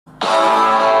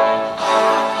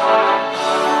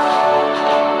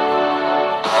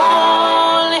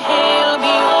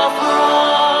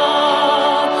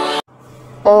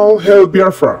hail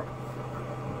Biafra.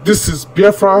 This is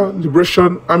Biafra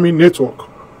Liberation Army Network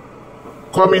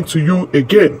coming to you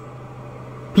again.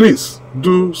 Please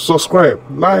do subscribe,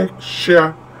 like,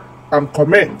 share, and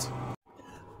comment.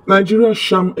 Nigeria's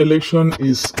sham election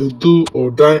is a do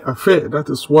or die affair. That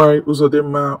is why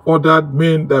Uzodinma ordered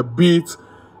men that beat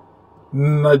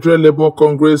Nigeria Labour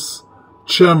Congress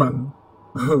chairman,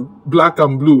 black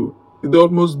and blue. It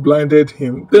almost blinded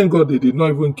him. Thank God they did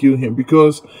not even kill him,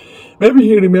 because maybe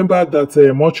he remembered that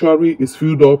mortuary is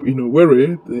filled up in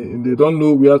Owerri. They don't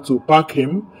know where to park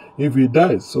him if he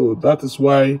dies. So that is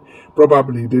why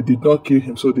probably they did not kill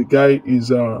him. So the guy is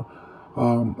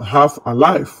half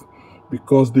alive,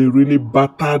 because they really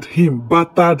battered him.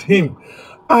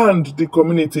 And the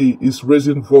community is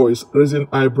raising voice, raising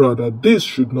eyebrow that this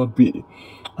should not be.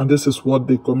 And this is what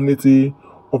the community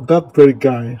of that very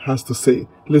guy has to say.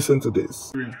 Listen to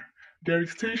this. There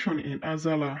is tension in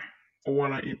Azalla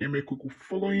in Emekuku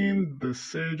following the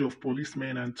surge of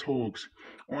policemen and thugs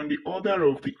on the order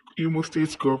of the Imo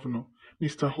State Governor,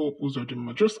 Mr. Hope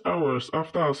Uzodinma, just hours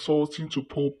after assaulting to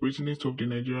poll President of the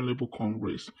Nigerian Labour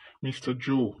Congress, Mr.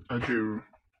 Joe Ajaero.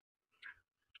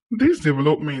 This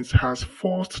development has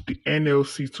forced the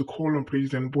NLC to call on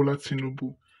President Bola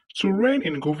Tinubu to rein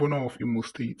in Governor of Imo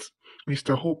State,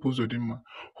 Mr. Hope Uzodinma,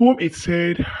 whom it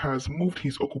said has moved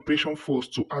his occupation force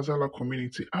to Azalla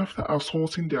community after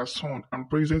assaulting their son and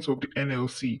president of the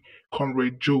NLC,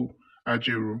 Comrade Joe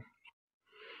Ajaero.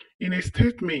 In a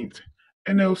statement,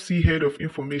 NLC Head of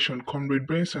Information, Comrade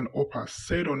Benson Oppa,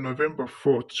 said on November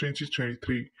 4,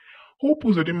 2023, Hope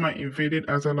Uzodinma invaded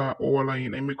Azalla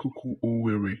in Emekuku,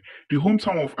 Owerri, the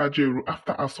hometown of Ajaero,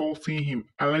 after assaulting him,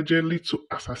 allegedly to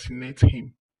assassinate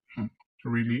him.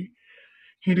 Really?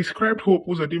 He described Hope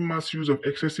Uzodinma's use of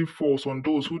excessive force on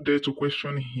those who dare to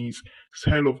question his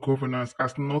style of governance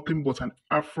as nothing but an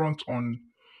affront on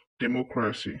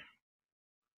democracy.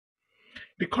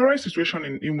 The current situation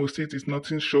in Imo State is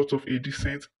nothing short of a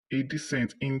descent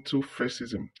into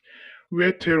fascism,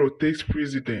 where terror takes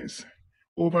precedence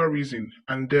over reason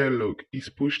and dialogue is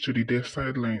pushed to the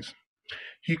sidelines.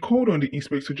 He called on the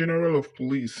Inspector General of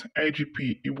Police,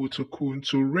 IGP Ibutokun,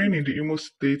 to rein in the Imo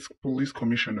State Police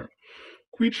Commissioner,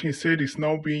 which he said is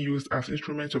now being used as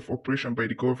instrument of operation by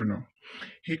the governor.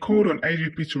 He called on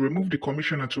IGP to remove the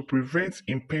commissioner to prevent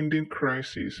impending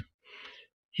crisis.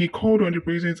 He called on the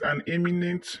president and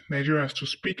eminent Nigerians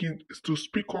to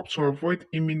speak up to avoid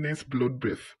imminent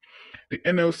bloodbath. The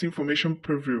NLC Information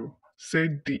Preview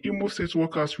said the Imo State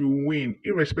workers will win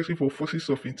irrespective of forces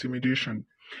of intimidation,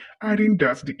 adding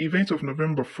that the event of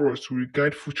November 1st will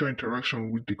guide future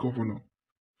interaction with the governor.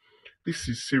 This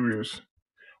is serious.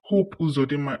 Hope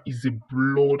Uzodinma is a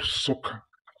blood sucker.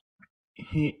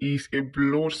 He is a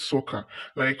blood sucker.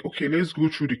 Like, okay, let's go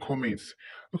through the comments.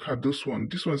 Look at this one.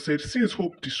 This one said, since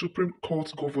Hope, the Supreme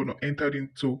Court governor, entered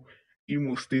into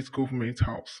Imo State government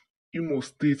house, Imo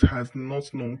State has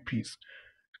not known peace.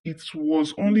 It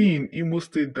was only in Imo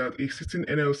State that a sitting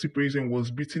NLC president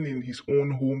was beaten in his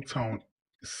own hometown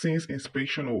since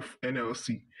inspection of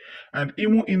NLC, and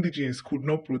Imo indigents could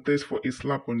not protest for a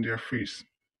slap on their face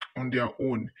on their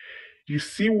own. You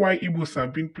see why Igbos are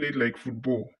being played like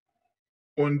football.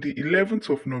 On the 11th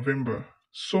of November,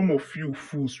 some of you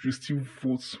fools will still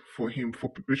vote for him for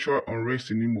perpetual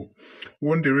unrest in Imo.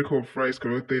 1 derrick of rice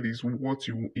collected is what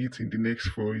you will eat in the next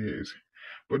 4 years.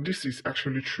 But this is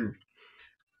actually true.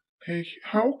 Hey,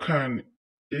 how can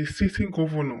a sitting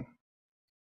governor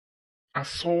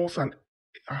assault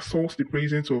the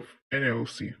president of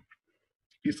NLC?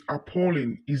 It's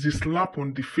appalling. It's a slap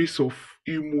on the face of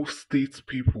Imo State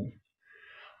people.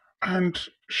 And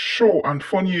sure and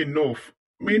funny enough,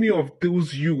 many of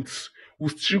those youths will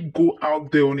still go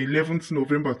out there on 11th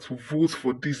November to vote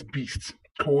for this beast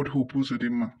called Hope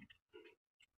Uzodinma.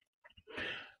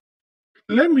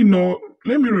 Let me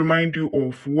remind you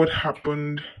of what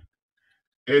happened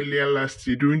earlier last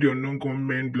year during the unknown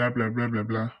gunmen, blah blah blah blah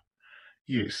blah.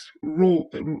 Yes,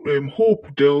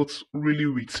 Hope dealt really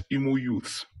with Imo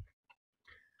youths.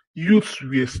 Youths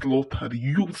were slaughtered.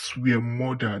 Youths were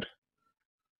murdered.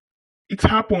 It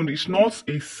happened. It's not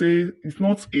a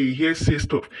hearsay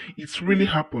stuff. It's really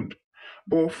happened.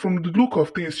 But from the look of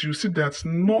things, you see that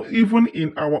not even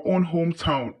in our own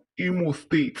hometown, Imo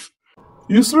State.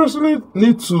 You seriously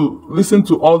need to listen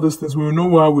to all these things. We will know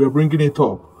why we are bringing it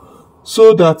up,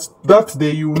 so that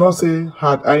day you will not say,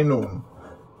 had I known.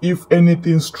 If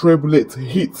anything stray bullet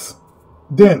hits,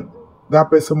 then that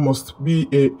person must be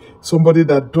somebody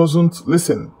that doesn't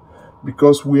listen,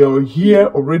 because we are here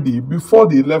already before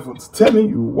the 11th telling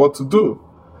you what to do,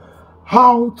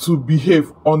 how to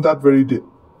behave on that very day.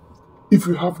 If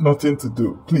you have nothing to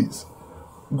do, please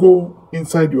go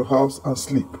inside your house and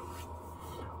sleep.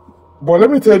 But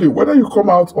let me tell you, whether you come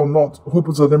out or not, Hope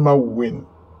Uzodinma will win.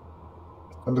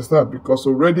 Understand? Because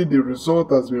already the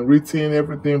result has been written,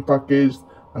 everything packaged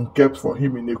and kept for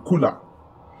him in a cooler.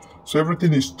 So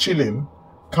everything is chilling,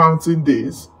 counting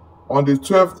days. On the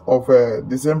 12th of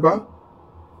December,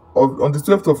 on the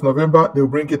 12th of November, they'll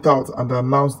bring it out and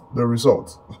announce the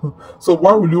result. So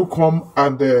why will you come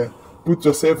and put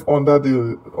yourself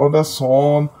under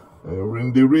sun,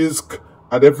 in the risk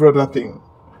and every other thing?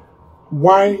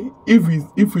 Why, if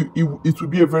it will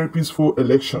be a very peaceful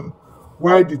election,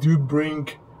 why did you bring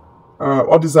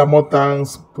all these armored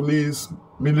tanks, police,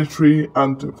 military,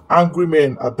 and angry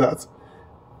men at that?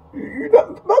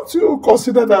 Don't you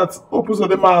consider that Hope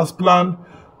Uzodinma has planned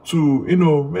to,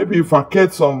 maybe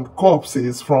vacate some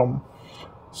corpses from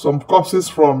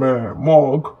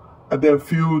morgue and then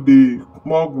fill the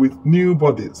morgue with new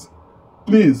bodies?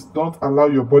 Please don't allow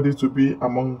your body to be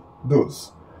among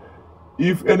those.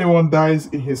 If anyone dies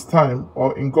in his time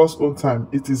or in God's own time,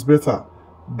 it is better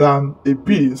than a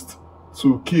beast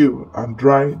to kill and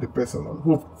dry the person.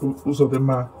 Hope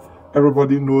Uzodinma,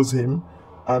 everybody knows him,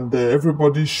 and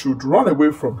everybody should run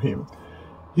away from him.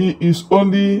 He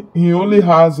only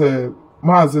has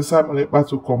Mazi Simon Ekpa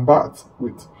to combat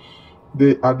with.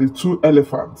 They are the two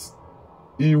elephants.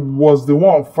 He was the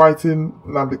one fighting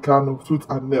Nnamdi Kanu tooth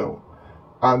and nail,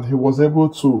 and he was able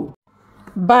to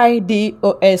buy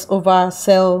DOS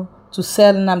to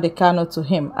sell Nnamdi Kanu to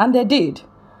him, and they did.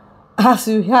 As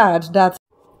you heard that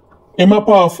Emma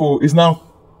Powerful is now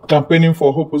campaigning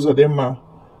for Hope Uzodinma,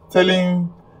 telling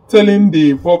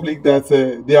the public that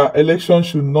their election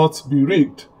should not be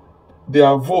rigged.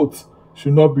 Their vote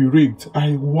should not be rigged.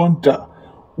 I wonder,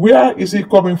 where is he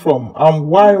coming from? And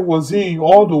why was he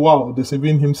all the while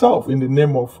deceiving himself in the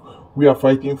name of we are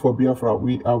fighting for Biafra,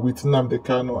 we are with Nnamdi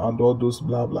Kanu and all those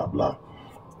blah blah blah?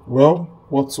 Well,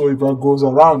 whatsoever goes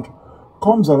around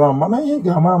comes around.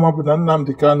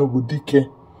 Nnamdi Kanu bụ dike.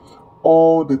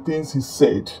 All the things he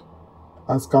said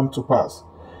has come to pass.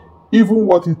 Even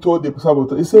what he told the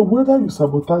saboteur, he said, whether you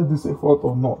sabotage this effort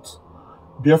or not,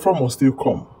 Biafra must still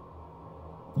come.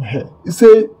 He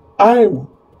said,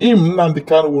 Nnamdi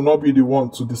Kanu will not be the one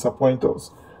to disappoint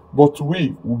us, but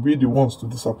we will be the ones to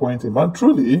disappoint him. And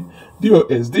truly,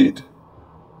 DOS did.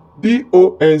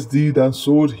 DOS did and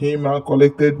sold him and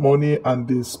collected money, and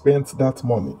they spent that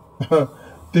money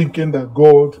thinking that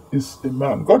God is a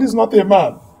man. God is not a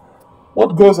man.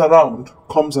 What goes around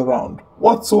comes around.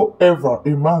 Whatsoever a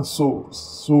man sows,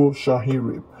 so shall he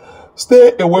reap.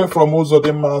 Stay away from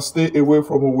Uzodinma, stay away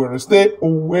from Owerri, stay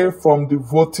away from the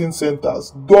voting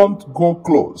centers. Don't go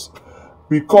close,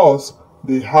 because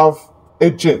they have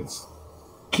agents,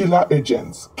 killer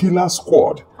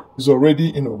squad is already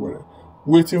in Owerri,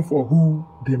 waiting for who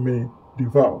they may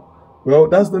devour. Well,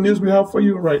 that's the news we have for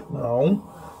you right now.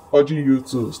 Urging you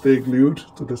to stay glued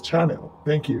to this channel.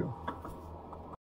 Thank you.